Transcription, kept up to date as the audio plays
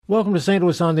Welcome to St.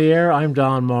 Louis on the Air. I'm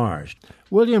Don Marsh.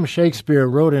 William Shakespeare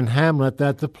wrote in Hamlet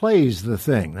that the play's the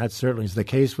thing. That certainly is the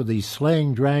case with the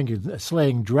Slaying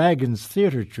Dragons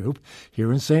theater troupe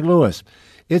here in St. Louis.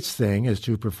 Its thing is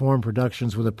to perform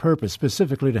productions with a purpose,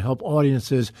 specifically to help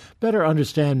audiences better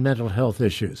understand mental health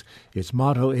issues. Its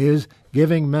motto is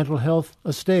giving mental health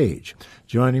a stage.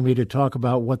 Joining me to talk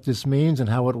about what this means and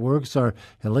how it works are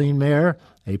Helene Mayer,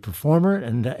 a performer,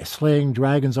 and Slaying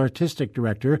Dragons artistic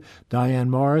director. Diane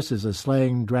Morris is a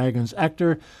Slaying Dragons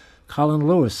actor.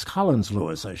 Collins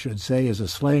Lewis, is a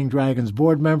Slaying Dragons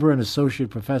board member and associate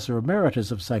professor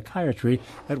emeritus of psychiatry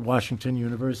at Washington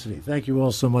University. Thank you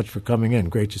all so much for coming in.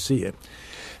 Great to see you.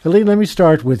 Helene, let me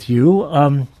start with you.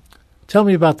 Tell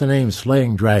me about the name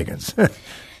Slaying Dragons.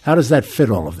 How does that fit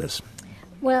all of this?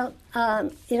 Well,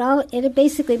 it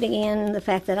basically began the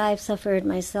fact that I've suffered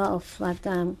myself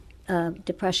lifetime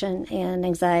depression and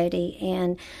anxiety,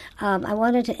 and I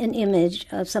wanted an image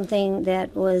of something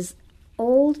that was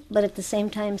old, but at the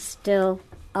same time still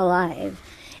alive.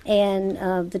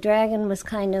 And the dragon was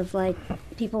kind of like,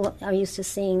 people are used to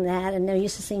seeing that, and they're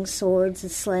used to seeing swords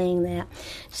and slaying that.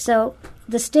 So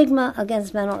the stigma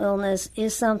against mental illness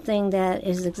is something that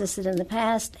has existed in the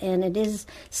past, and it is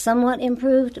somewhat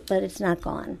improved, but it's not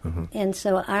gone. Mm-hmm. And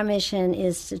so our mission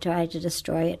is to try to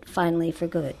destroy it finally for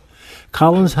good.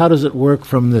 Collins, how does it work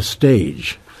from the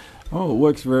stage? Oh, it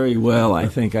works very well, I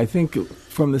think. I think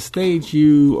from the stage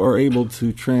you are able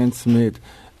to transmit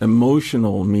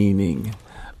emotional meaning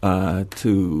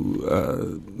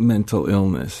to mental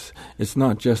illness. It's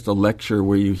not just a lecture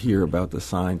where you hear about the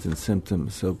signs and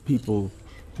symptoms, so people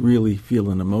really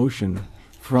feel an emotion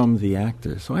from the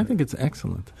actor. So I think it's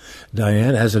excellent.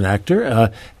 Diane, as an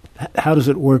actor, how does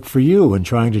it work for you in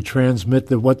trying to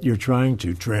transmit what you're trying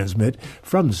to transmit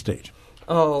from the stage?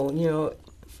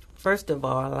 First of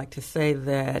all, I like to say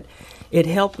that it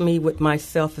helped me with my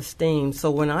self-esteem. So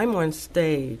when I'm on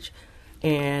stage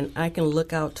and I can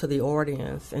look out to the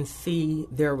audience and see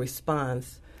their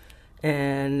response,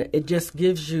 and it just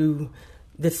gives you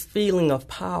this feeling of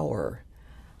power.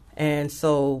 And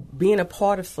so being a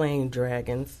part of Slaying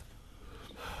Dragons,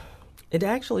 it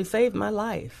actually saved my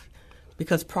life.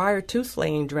 Because prior to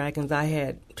Slaying Dragons, I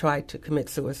had tried to commit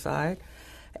suicide.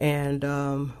 And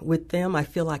with them, I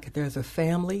feel like there's a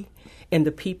family, and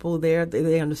the people there,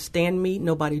 they understand me.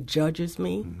 Nobody judges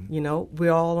me. Mm-hmm.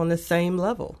 We're all on the same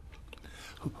level.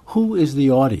 Who is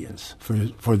the audience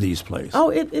for these plays?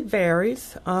 Oh, it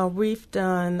varies. We've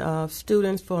done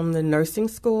students from the nursing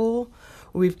school.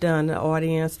 We've done an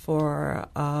audience for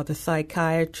the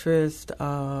psychiatrist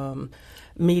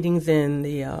meetings in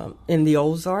the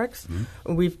Ozarks.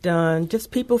 Mm-hmm. We've done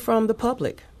just people from the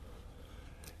public.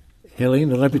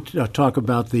 Helene, let me talk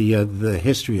about the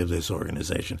history of this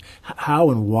organization.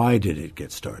 How and why did it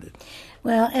get started?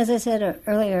 Well, as I said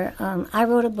earlier, I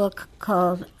wrote a book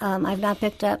called I've Not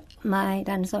Picked Up My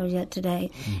Dinosaurs Yet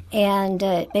Today. And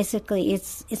basically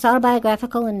it's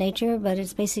autobiographical in nature, but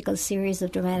it's basically a series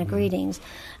of dramatic readings.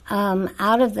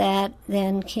 Out of that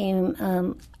then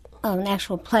came an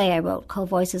actual play I wrote called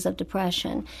Voices of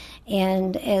Depression.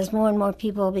 And as more and more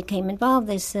people became involved,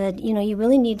 they said, you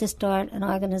really need to start an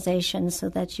organization so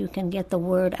that you can get the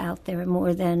word out there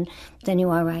more than you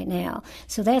are right now.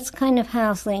 So that's kind of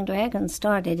how Slaying Dragons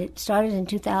started. It started in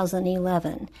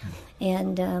 2011.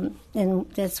 And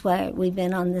that's why we've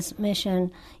been on this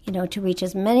mission, to reach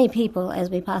as many people as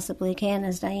we possibly can,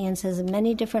 as Diane says, in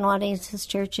many different audiences,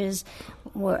 churches,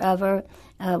 wherever.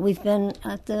 We've been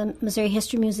at the Missouri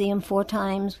History Museum 4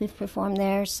 times. We've performed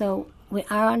there. So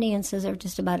our audiences are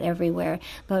just about everywhere,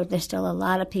 but there's still a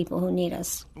lot of people who need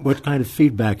us. What kind of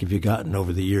feedback have you gotten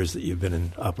over the years that you've been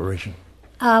in operation?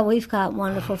 We've got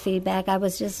wonderful feedback. I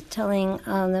was just telling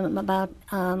them about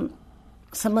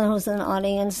someone who was in the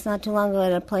audience not too long ago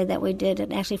at a play that we did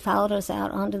and actually followed us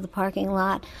out onto the parking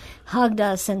lot, hugged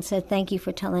us, and said, "Thank you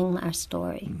for telling our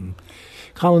story." Mm-hmm.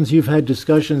 Collins, you've had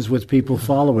discussions with people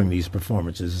following these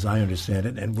performances, as I understand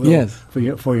it, and will yes. for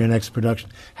your next production.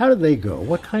 How do they go?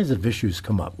 What kinds of issues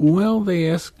come up? Well, they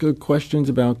ask questions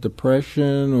about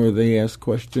depression, or they ask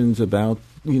questions about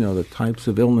the types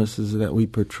of illnesses that we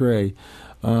portray.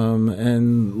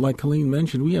 And like Helene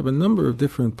mentioned, we have a number of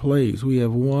different plays. We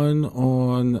have one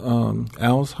on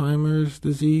Alzheimer's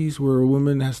disease, where a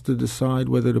woman has to decide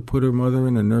whether to put her mother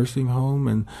in a nursing home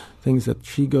and things that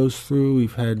she goes through.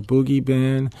 We've had Boogie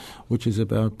Band, which is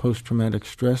about post-traumatic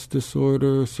stress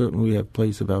disorder. Certainly we have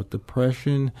plays about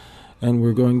depression. And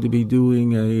we're going to be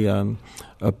doing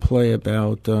a play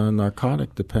about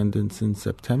narcotic dependence in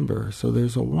September. So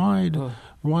there's a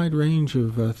wide range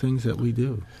of things that we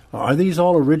do. Are these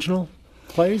all original?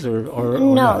 plays or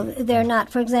No, not? they're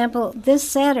not. For example, this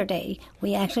Saturday,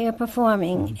 we actually are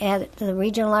performing at the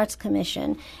Regional Arts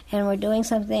Commission, and we're doing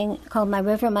something called My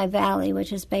River, My Valley,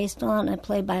 which is based on a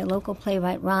play by local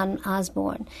playwright Ron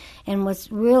Osborne. And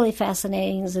what's really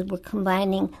fascinating is that we're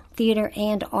combining theater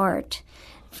and art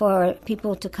for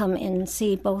people to come and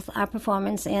see both our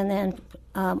performance and then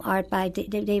art by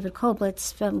David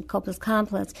Koblitz from Koblitz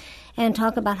Complex, and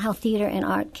talk about how theater and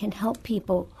art can help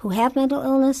people who have mental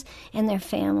illness and their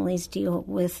families deal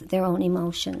with their own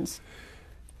emotions.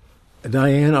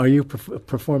 Diane, are you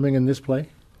performing in this play?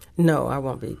 No, I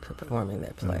won't be performing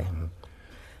that play.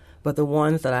 But the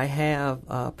ones that I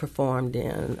have performed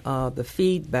in, the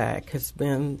feedback has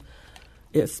been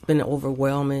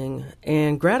overwhelming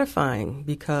and gratifying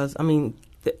because, I mean,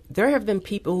 there have been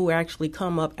people who actually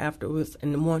come up afterwards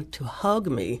and want to hug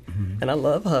me, and I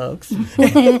love hugs.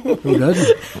 Who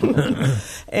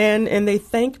doesn't? and they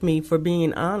thank me for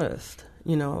being honest,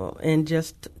 and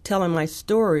just telling my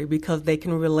story because they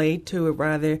can relate to it,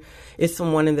 rather it's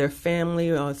someone in their family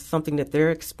or something that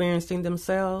they're experiencing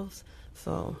themselves.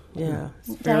 So, yeah.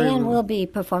 Diane will be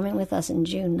performing with us in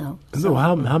June, though. So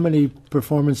how many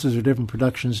performances or different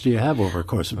productions do you have over a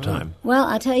course of time? Well,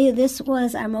 I'll tell you, this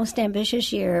was our most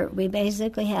ambitious year. We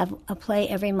basically have a play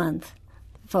every month.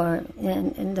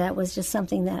 And that was just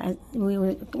something that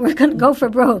we're going to go for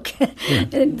broke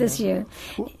this year.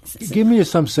 Give me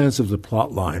some sense of the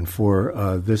plot line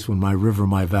for this one, My River,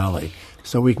 My Valley,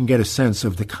 so we can get a sense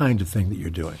of the kind of thing that you're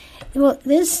doing. Well,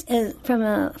 this is from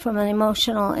an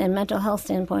emotional and mental health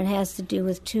standpoint has to do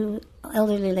with two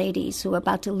elderly ladies who are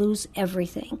about to lose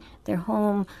everything, their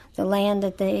home, the land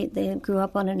that they grew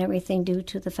up on and everything, due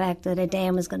to the fact that a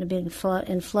dam is going to be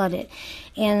flooded.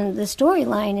 And the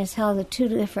storyline is how the two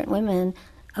different women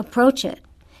approach it.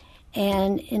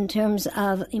 And in terms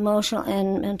of emotional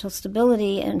and mental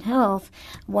stability and health,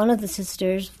 one of the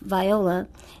sisters, Viola,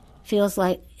 feels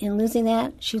like in losing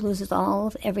that, she loses all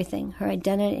of everything, her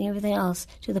identity and everything else,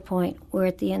 to the point where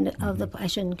at the end of the I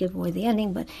shouldn't give away the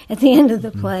ending, but at the end of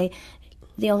the play,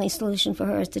 the only solution for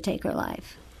her is to take her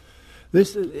life.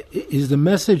 This is the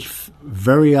message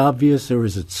very obvious, or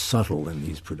is it subtle in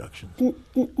these productions?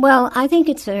 Well, I think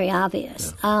it's very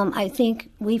obvious. Yeah. I think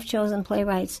we've chosen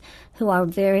playwrights who are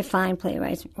very fine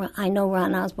playwrights. I know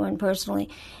Ron Osborne personally,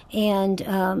 and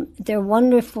they're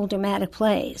wonderful dramatic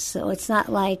plays. So it's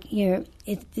not like you're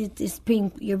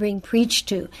being preached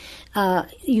to.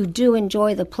 You do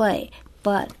enjoy the play,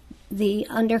 but the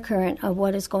undercurrent of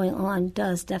what is going on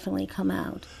does definitely come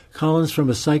out. Collins, from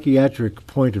a psychiatric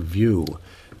point of view,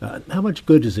 how much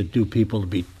good does it do people to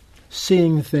be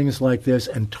seeing things like this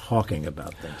and talking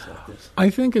about things like this? I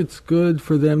think it's good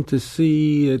for them to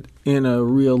see it in a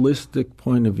realistic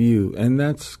point of view, and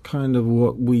that's kind of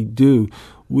what we do.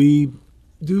 We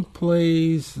do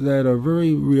plays that are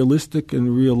very realistic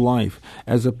in real life,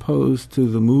 as opposed to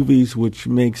the movies, which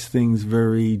makes things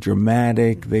very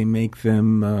dramatic. They make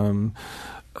them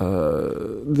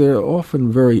they're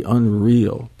often very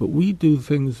unreal, but we do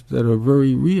things that are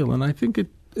very real, and I think it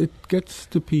gets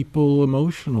to people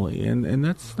emotionally, and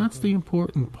that's the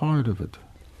important part of it.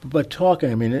 But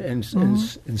talking, I mean, in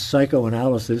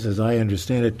psychoanalysis, as I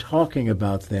understand it, talking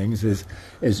about things is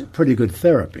pretty good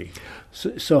therapy.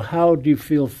 So how do you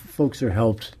feel folks are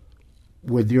helped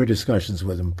with your discussions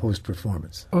with them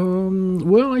post-performance?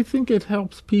 Well, I think it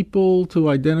helps people to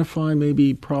identify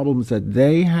maybe problems that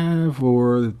they have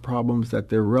or problems that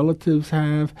their relatives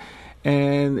have,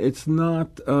 and it's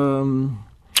not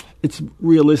it's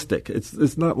realistic.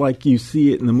 It's not like you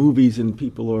see it in the movies and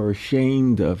people are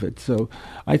ashamed of it. So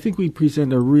I think we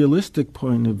present a realistic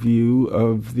point of view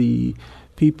of the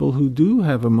people who do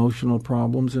have emotional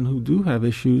problems and who do have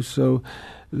issues, so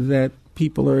that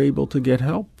people are able to get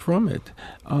help from it.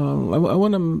 I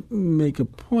want to make a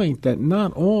point that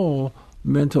not all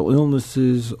mental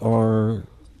illnesses are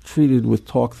treated with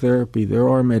talk therapy. There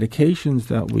are medications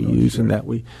that we use and that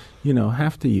we,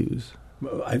 have to use.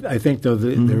 I think, though,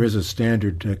 there is a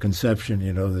standard conception,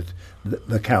 that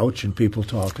the couch and people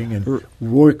talking and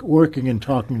working and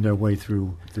talking their way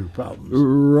through problems.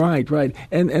 Right.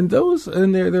 And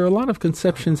there are a lot of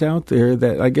conceptions out there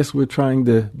that I guess we're trying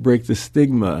to break the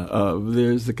stigma of.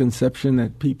 There's the conception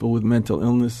that people with mental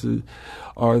illnesses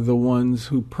are the ones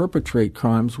who perpetrate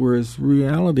crimes, whereas in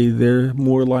reality they're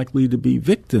more likely to be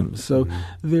victims. So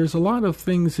there's a lot of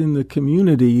things in the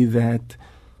community that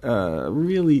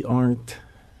really aren't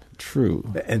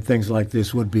true. And things like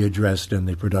this would be addressed in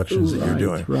the productions that you're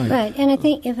doing. Right. And I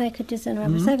think, if I could just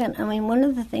interrupt a second, I mean, one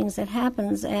of the things that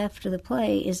happens after the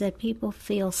play is that people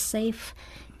feel safe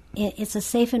it's a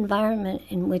safe environment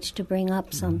in which to bring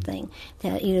up something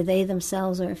that either they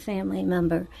themselves or a family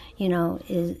member,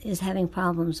 is having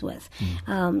problems with.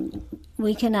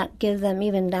 We cannot give them,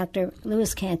 even Dr.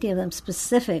 Lewis can't give them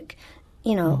specific,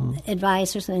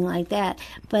 advice or something like that.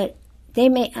 But they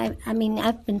may. I mean,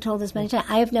 I've been told this many times.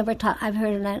 I've never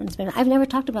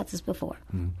talked about this before.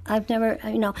 I've never,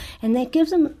 and that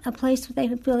gives them a place where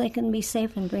they feel they can be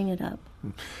safe and bring it up.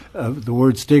 The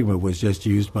word stigma was just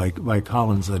used by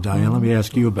Collins. Diane, let me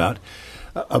ask you about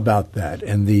that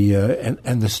and the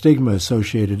and the stigma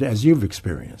associated as you've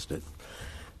experienced it.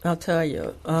 I'll tell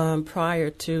you, prior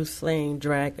to Slaying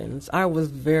Dragons, I was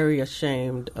very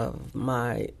ashamed of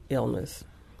my illness.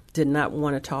 Did not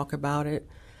want to talk about it.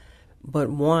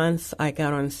 But once I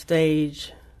got on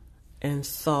stage and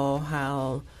saw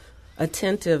how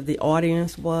attentive the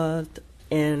audience was,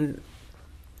 and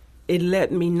it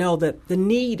let me know that the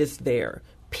need is there.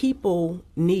 People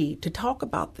need to talk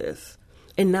about this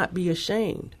and not be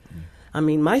ashamed. I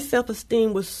mean, my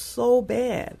self-esteem was so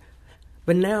bad.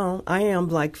 But now I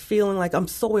am feeling like I'm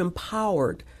so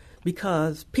empowered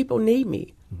because people need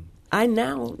me. I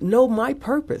now know my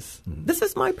purpose. This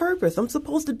is my purpose. I'm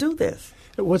supposed to do this.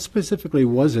 What specifically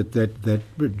was it that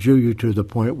drew you to the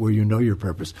point where you know your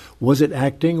purpose? Was it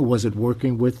acting? Was it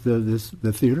working with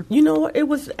the theater? You know what? It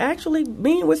was actually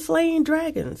being with Slaying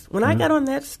Dragons. When I got on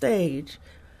that stage,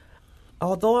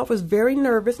 although I was very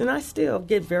nervous, and I still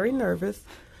get very nervous,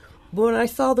 but when I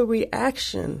saw the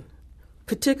reaction,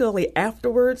 particularly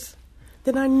afterwards,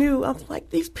 then I knew, I was like,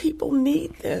 these people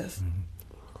need this.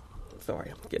 Sorry,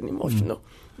 I'm getting emotional.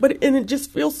 And it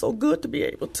just feels so good to be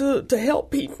able to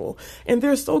help people. And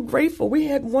they're so grateful. We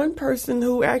had one person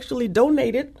who actually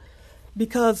donated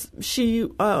because she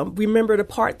remembered a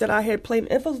part that I had played.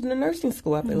 It was in the nursing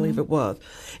school, I believe it was.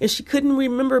 And she couldn't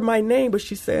remember my name, but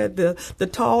she said the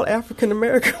tall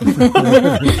African-American woman.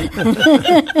 Well,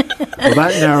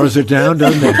 that narrows it down,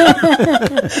 doesn't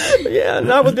it? Yeah,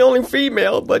 and I was the only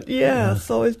female. But,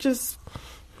 so it's just...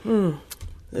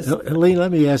 Helene,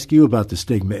 let me ask you about the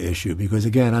stigma issue, because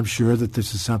again, I'm sure that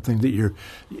this is something that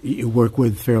you work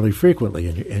with fairly frequently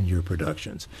in your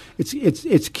productions.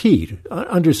 It's key.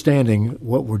 Understanding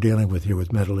what we're dealing with here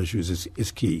with mental issues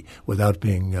is key without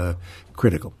being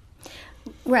critical.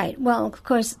 Right. Well, of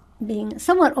course, being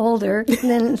somewhat older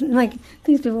than like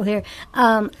these people here.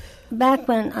 Back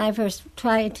when I first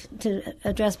tried to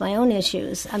address my own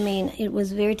issues, I mean, it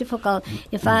was very difficult.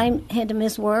 If I had to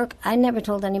miss work, I never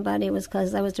told anybody it was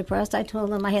because I was depressed. I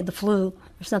told them I had the flu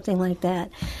or something like that,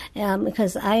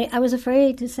 because I was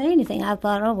afraid to say anything. I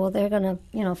thought, oh, well, they're going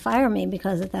to, fire me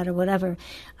because of that or whatever.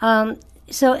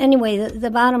 So anyway, the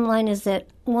bottom line is that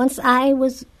once I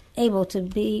was able to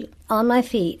be on my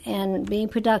feet and being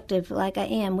productive like I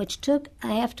am, which took,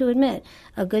 I have to admit,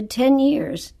 a good 10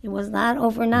 years. It was not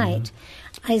overnight.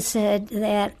 I said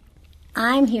that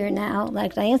I'm here now,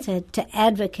 like Diane said, to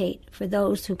advocate for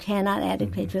those who cannot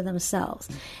advocate for themselves,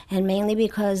 and mainly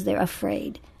because they're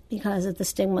afraid because of the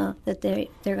stigma that they're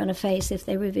going to face if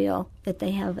they reveal that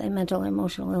they have a mental or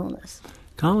emotional illness.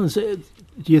 Collins, do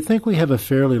you think we have a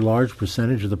fairly large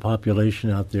percentage of the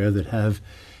population out there that have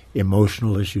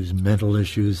emotional issues, mental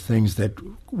issues, things that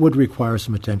would require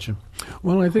some attention?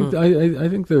 Well, I think I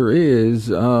think there is.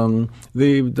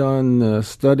 They've done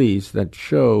studies that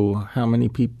show how many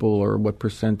people or what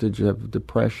percentage have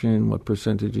depression, what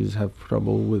percentages have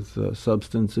trouble with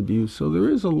substance abuse. So there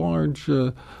is a large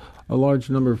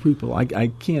number of people. I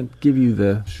can't give you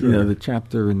the the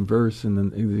chapter and verse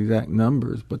and the exact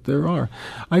numbers, but there are.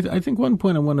 I think one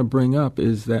point I want to bring up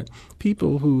is that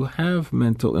people who have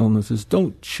mental illnesses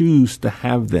don't choose to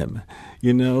have them.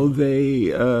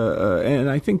 They and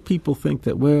I think people think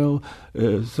that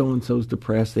so and so's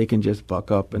depressed, they can just buck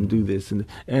up and do this, and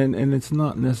it's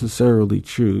not necessarily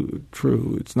true.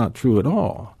 It's not true at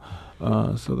all.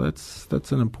 So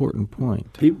that's an important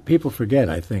point. People forget,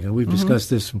 I think, and we've discussed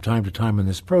this from time to time in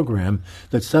this program,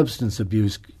 that substance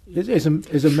abuse is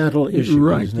a mental issue.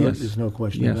 Right. There's no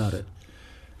question about it.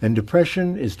 And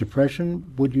depression,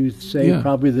 would you say,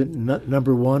 probably the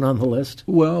number one on the list?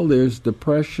 Well, there's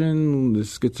depression,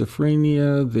 there's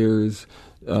schizophrenia, there's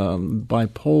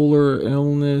bipolar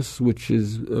illness, which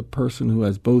is a person who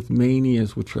has both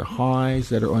manias, which are highs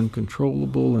that are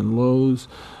uncontrollable, and lows.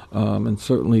 And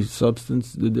certainly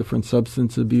the different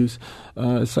substance abuse.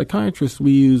 As psychiatrists,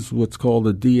 we use what's called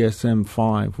a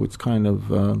DSM-5, which kind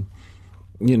of,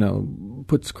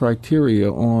 puts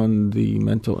criteria on the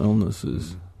mental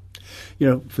illnesses.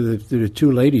 For the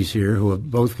two ladies here who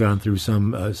have both gone through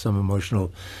some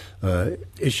emotional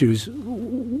issues,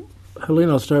 Helene,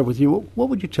 I'll start with you. What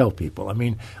would you tell people? I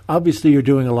mean, obviously you're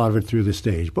doing a lot of it through the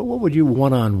stage, but what would you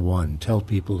one-on-one tell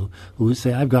people who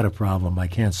say, I've got a problem, I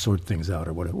can't sort things out,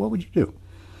 or whatever? What would you do?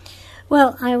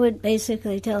 Well, I would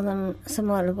basically tell them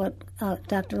somewhat of what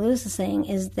Dr. Lewis is saying,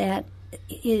 is that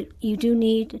you do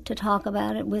need to talk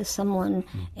about it with someone.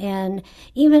 And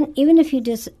even if you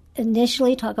just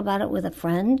initially talk about it with a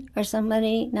friend or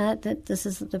somebody, not that this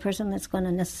is the person that's going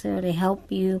to necessarily help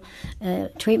you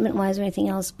treatment-wise or anything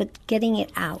else, but getting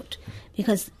it out.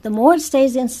 Because the more it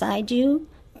stays inside you,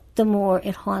 the more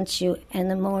it haunts you and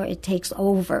the more it takes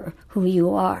over who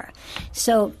you are.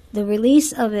 So the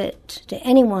release of it to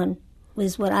anyone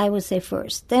is what I would say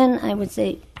first. Then I would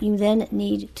say you then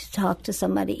need to talk to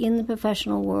somebody in the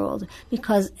professional world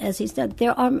because, as he said,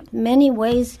 there are many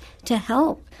ways to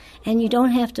help, and you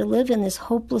don't have to live in this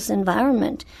hopeless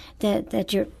environment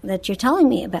that you're telling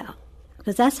me about.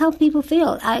 Because that's how people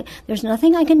feel. There's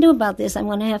nothing I can do about this. I'm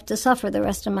going to have to suffer the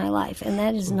rest of my life, and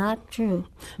that is not true.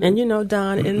 And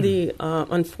Don, in the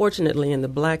unfortunately in the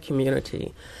black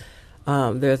community,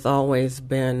 there's always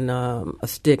been a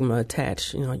stigma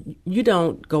attached. You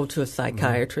don't go to a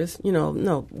psychiatrist.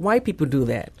 No, white people do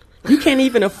that. You can't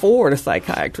even afford a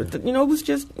psychiatrist. It was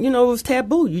just, it was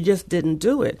taboo. You just didn't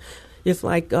do it. It's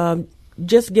like,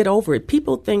 just get over it.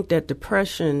 People think that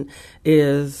depression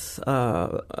is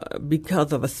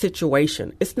because of a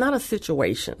situation. It's not a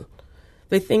situation.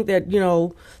 They think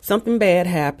that, something bad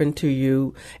happened to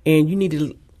you and you need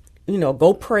to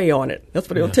go pray on it. That's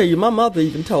what they'll tell you. My mother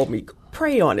even told me,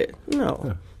 pray on it.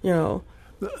 No.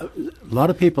 A lot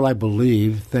of people, I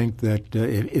believe, think that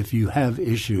if you have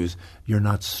issues, you're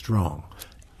not strong.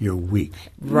 You're weak.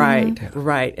 Right,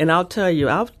 right. And I'll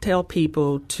tell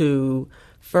people to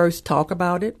first talk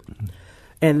about it.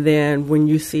 And then when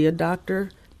you see a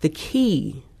doctor, the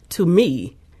key to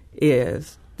me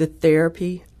is the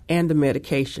therapy and the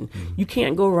medication. You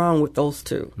can't go wrong with those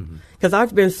two. Because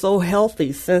I've been so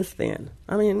healthy since then.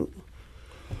 I mean,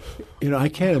 I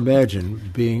can't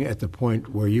imagine being at the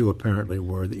point where you apparently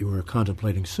were, that you were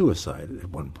contemplating suicide at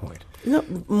one point.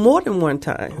 More than one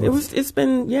time. It's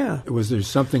been. Was there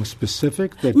something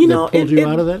specific that pulled you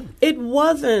out of that? It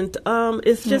wasn't.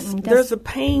 It's just there's a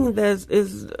pain that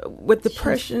is with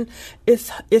depression.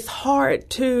 It's hard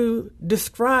to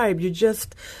describe. You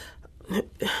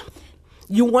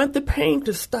want the pain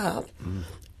to stop.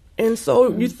 And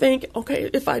so you think,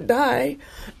 okay, if I die,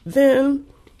 then,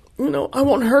 I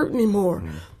won't hurt anymore.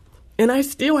 And I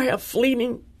still have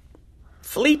fleeting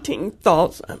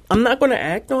thoughts. I'm not going to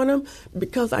act on them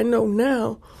because I know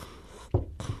now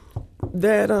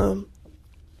that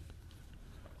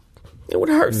it would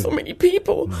hurt so many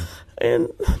people. And,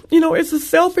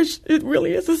 it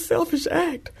really is a selfish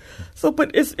act. So,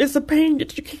 but it's a pain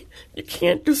that you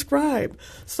can't describe.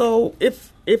 So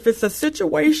if it's a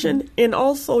situation and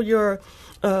also your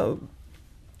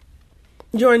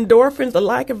endorphins, the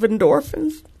lack of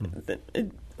endorphins,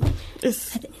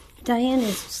 Diane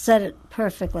has said it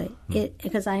perfectly,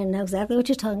 because I know exactly what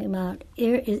you're talking about.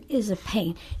 It is a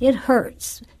pain. It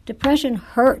hurts. Depression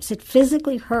hurts. It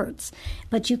physically hurts.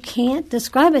 But you can't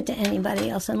describe it to anybody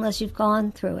else unless you've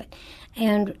gone through it.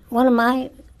 And one of my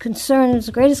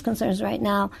greatest concerns right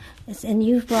now, and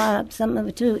you've brought up some of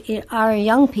it too, are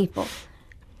young people.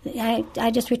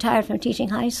 I just retired from teaching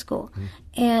high school.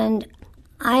 And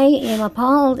I am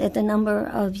appalled at the number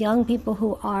of young people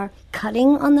who are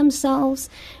cutting on themselves,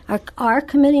 are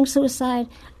committing suicide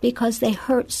because they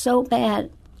hurt so bad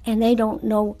and they don't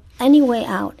know any way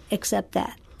out except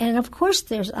that. And of course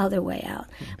there's other way out,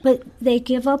 but they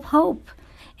give up hope.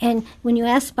 And when you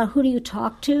ask about who do you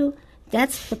talk to,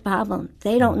 that's the problem.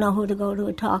 They don't know who to go to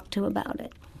and talk to about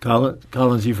it.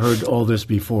 Collins, you've heard all this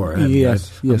before.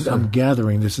 Yes. I'm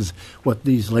gathering this is what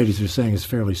these ladies are saying is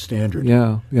fairly standard.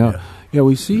 Yeah.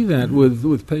 We see that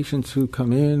with patients who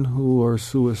come in who are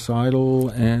suicidal,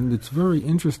 and it's very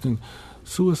interesting.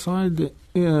 Suicide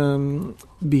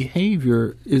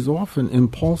behavior is often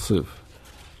impulsive,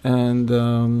 and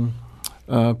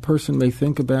a person may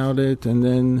think about it and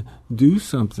then do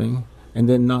something and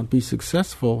then not be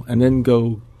successful and then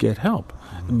go get help.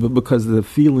 Because the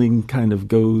feeling kind of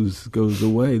goes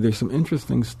away. There's some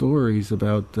interesting stories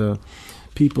about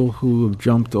people who have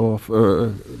jumped off,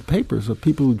 papers of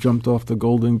people who jumped off the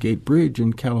Golden Gate Bridge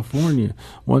in California.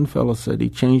 One fellow said he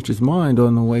changed his mind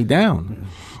on the way down.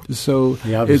 So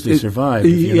he obviously survived.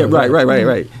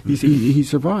 Right. He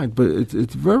survived, but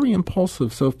it's very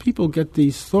impulsive. So if people get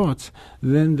these thoughts,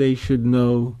 then they should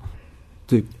know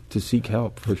to seek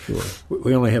help for sure.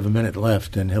 We only have a minute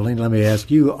left, and Helene, let me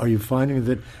ask you, are you finding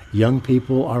that young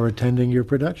people are attending your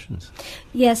productions?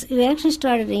 Yes, we actually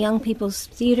started a young people's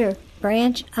theater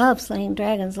branch of Slaying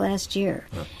Dragons last year.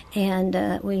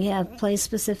 And we have plays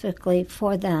specifically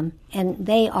for them, and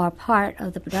they are part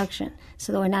of the production.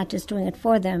 So we're not just doing it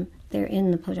for them, they're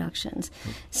in the productions.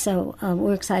 So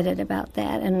we're excited about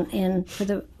that. And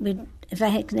if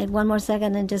I can take one more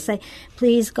second and just say,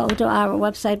 please go to our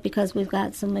website because we've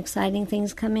got some exciting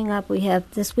things coming up. We have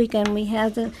this weekend, we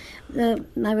have the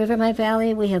My River, My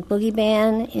Valley, we have Boogie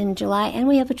Band in July, and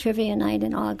we have a trivia night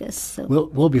in August. So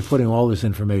we'll be putting all this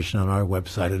information on our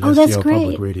website at that's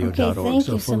great. stlpublicradio.org. Okay, thank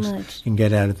so you so folks much. can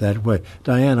get at it that way.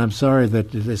 Diane, I'm sorry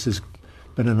that this has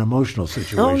been an emotional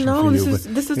situation for you.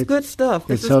 This is good stuff.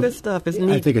 This is good stuff. It's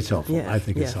neat. I think it's helpful. Yeah, I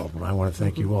think it's helpful. I want to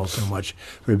thank you all so much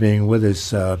for being with us.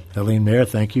 Helene Mayer,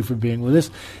 thank you for being with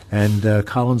us. And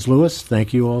Collins Lewis,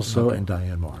 thank you also. And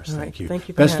Diane Morris, thank you. Thank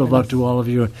you for Best of luck us. to all of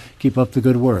you. Keep up the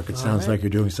good work. It sounds like you're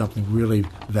doing something really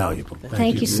valuable.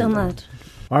 Thank you so much.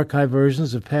 Archive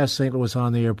versions of past St. Louis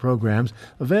On the Air programs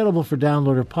available for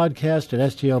download or podcast at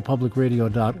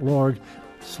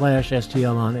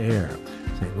stlpublicradio.org/STL On Air.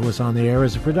 St. Louis On the Air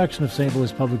is a production of St.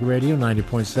 Louis Public Radio,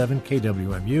 90.7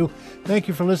 KWMU. Thank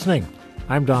you for listening.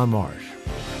 I'm Don Marsh.